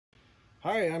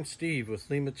Hi, I'm Steve with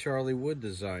LimaCharlieWD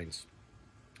Designs.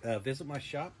 Visit my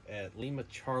shop at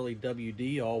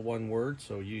LimaCharlieWD, all one word.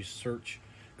 So you search,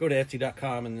 go to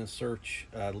Etsy.com and then search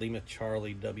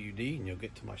LimaCharlieWD and you'll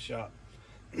get to my shop.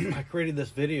 I created this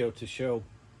video to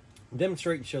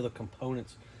demonstrate and show the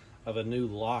components of a new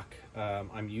lock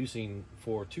I'm using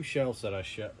for two shelves that I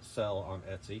sell on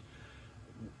Etsy.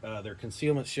 They're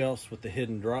concealment shelves with the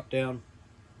hidden drop down.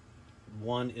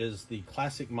 One is the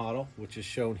classic model, which is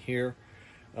shown here.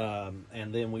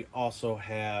 And then we also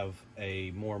have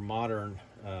a more modern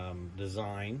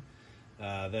design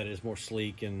that is more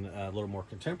sleek and a little more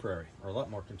contemporary, or a lot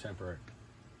more contemporary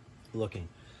looking.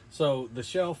 So the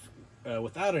shelf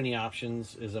without any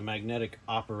options is a magnetic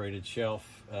operated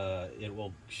shelf. It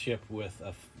will ship with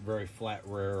a very flat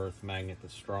rare earth magnet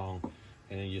that's strong,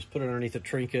 and then you just put it underneath a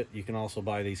trinket. You can also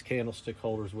buy these candlestick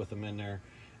holders with them in there,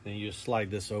 and you just slide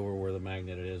this over where the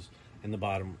magnet is, and the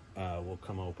bottom will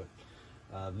come open.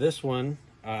 This one,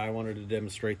 I wanted to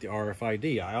demonstrate the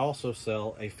RFID. I also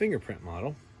sell a fingerprint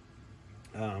model.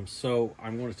 So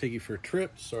I'm going to take you for a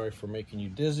trip. Sorry for making you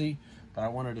dizzy, but I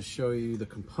wanted to show you the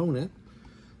component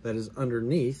that is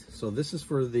underneath. So this is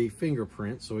for the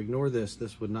fingerprint. So ignore this.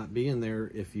 This would not be in there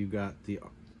if you got the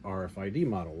RFID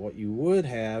model. What you would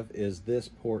have is this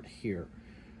port here,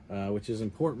 which is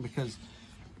important because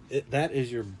that is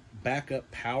your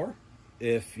backup power.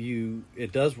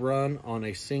 It does run on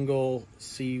a single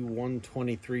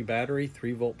C123 battery,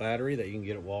 3-volt battery that you can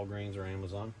get at Walgreens or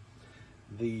Amazon.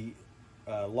 The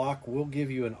lock will give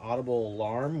you an audible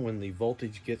alarm when the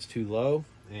voltage gets too low,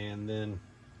 and then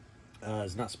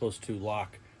it's not supposed to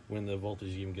lock when the voltage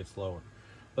even gets lower.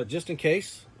 But just in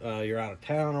case you're out of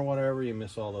town or whatever, you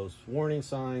miss all those warning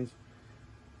signs,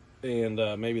 and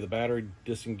maybe the battery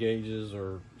disengages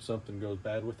or something goes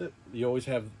bad with it, you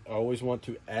always want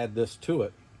to add this to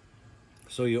it,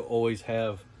 so you'll always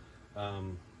have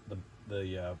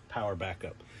the power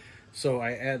backup. So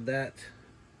I add that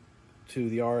to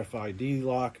the RFID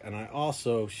lock, and I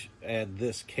also add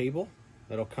this cable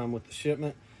that'll come with the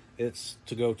shipment. It's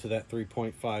to go to that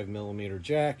 3.5 millimeter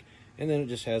jack, and then it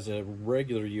just has a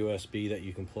regular USB that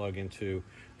you can plug into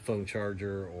a phone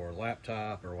charger or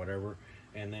laptop or whatever,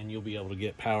 and then you'll be able to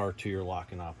get power to your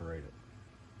lock and operate it.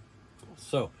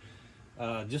 So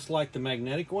just like the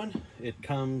magnetic one, it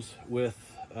comes with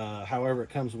however, it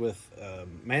comes with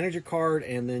manager card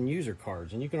and then user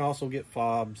cards, and you can also get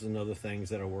fobs and other things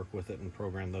that'll work with it and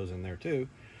program those in there too.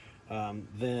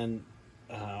 Then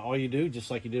all you do,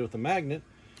 just like you did with the magnet,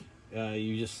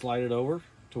 you just slide it over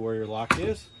to where your lock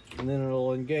is, and then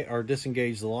it'll engage or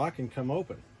disengage the lock and come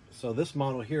open. So this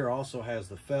model here also has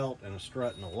the felt and a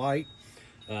strut and a light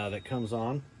that comes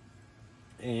on,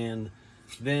 and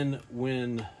then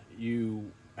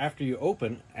after you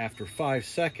open, after 5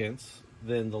 seconds,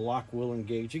 then the lock will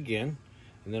engage again,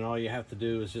 and then all you have to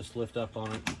do is just lift up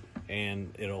on it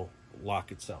and it'll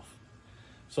lock itself.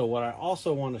 So what I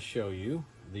also want to show you,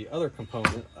 the other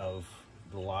component of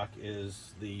the lock,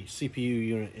 is the CPU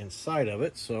unit inside of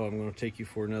it. So I'm going to take you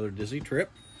for another dizzy trip,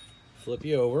 flip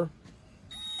you over,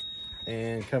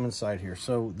 and come inside here.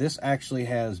 So this actually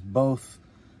has both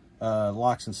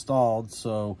locks installed.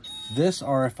 So this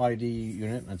RFID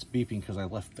unit, and it's beeping because I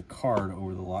left the card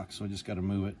over the lock, so I just got to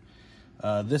move it.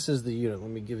 This is the unit. Let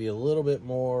me give you a little bit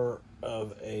more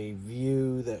of a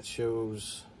view that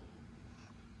shows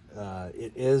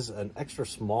it is an extra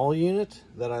small unit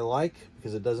that I like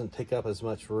because it doesn't take up as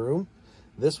much room.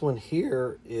 This one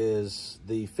here is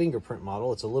the fingerprint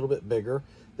model. It's a little bit bigger.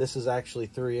 This is actually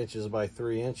 3 inches by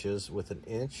 3 inches with an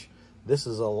inch. This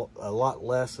is a lot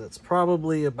less. It's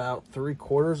probably about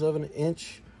 3/4 of an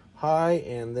inch high,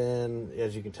 and then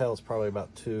as you can tell, it's probably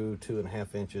about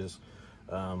 2.5 inches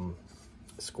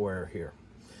square here.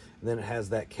 And then it has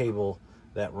that cable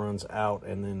that runs out,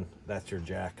 and then that's your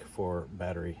jack for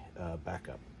battery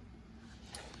backup.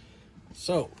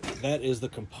 So that is the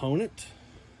component,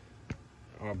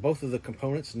 or both of the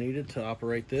components needed to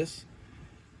operate this.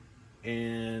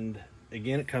 And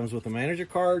again, it comes with a manager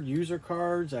card, user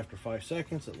cards. After 5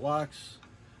 seconds, it locks.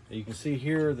 You can see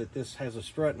here that this has a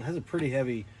strut and has a pretty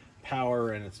heavy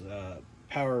power, and it's a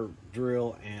power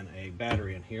drill and a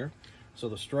battery in here. So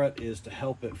the strut is to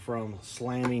help it from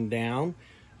slamming down.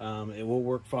 It will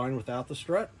work fine without the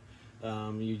strut.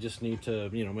 You just need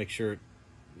to, make sure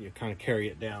you kind of carry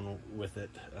it down with it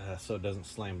so it doesn't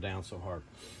slam down so hard.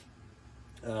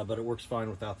 But it works fine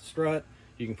without the strut.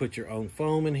 You can put your own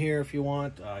foam in here if you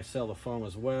want. I sell the foam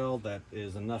as well. That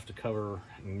is enough to cover,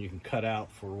 and you can cut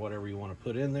out for whatever you want to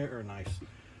put in there. A nice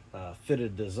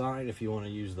fitted design if you want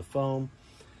to use the foam.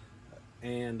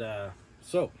 And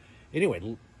so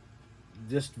anyway,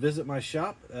 just visit my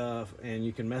shop, and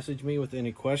you can message me with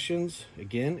any questions.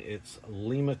 Again, it's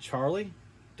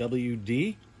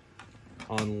LimaCharlieWD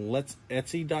on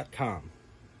Etsy.com.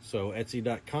 So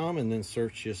Etsy.com, and then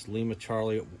search just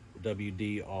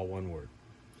LimaCharlieWD, all one word.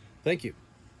 Thank you.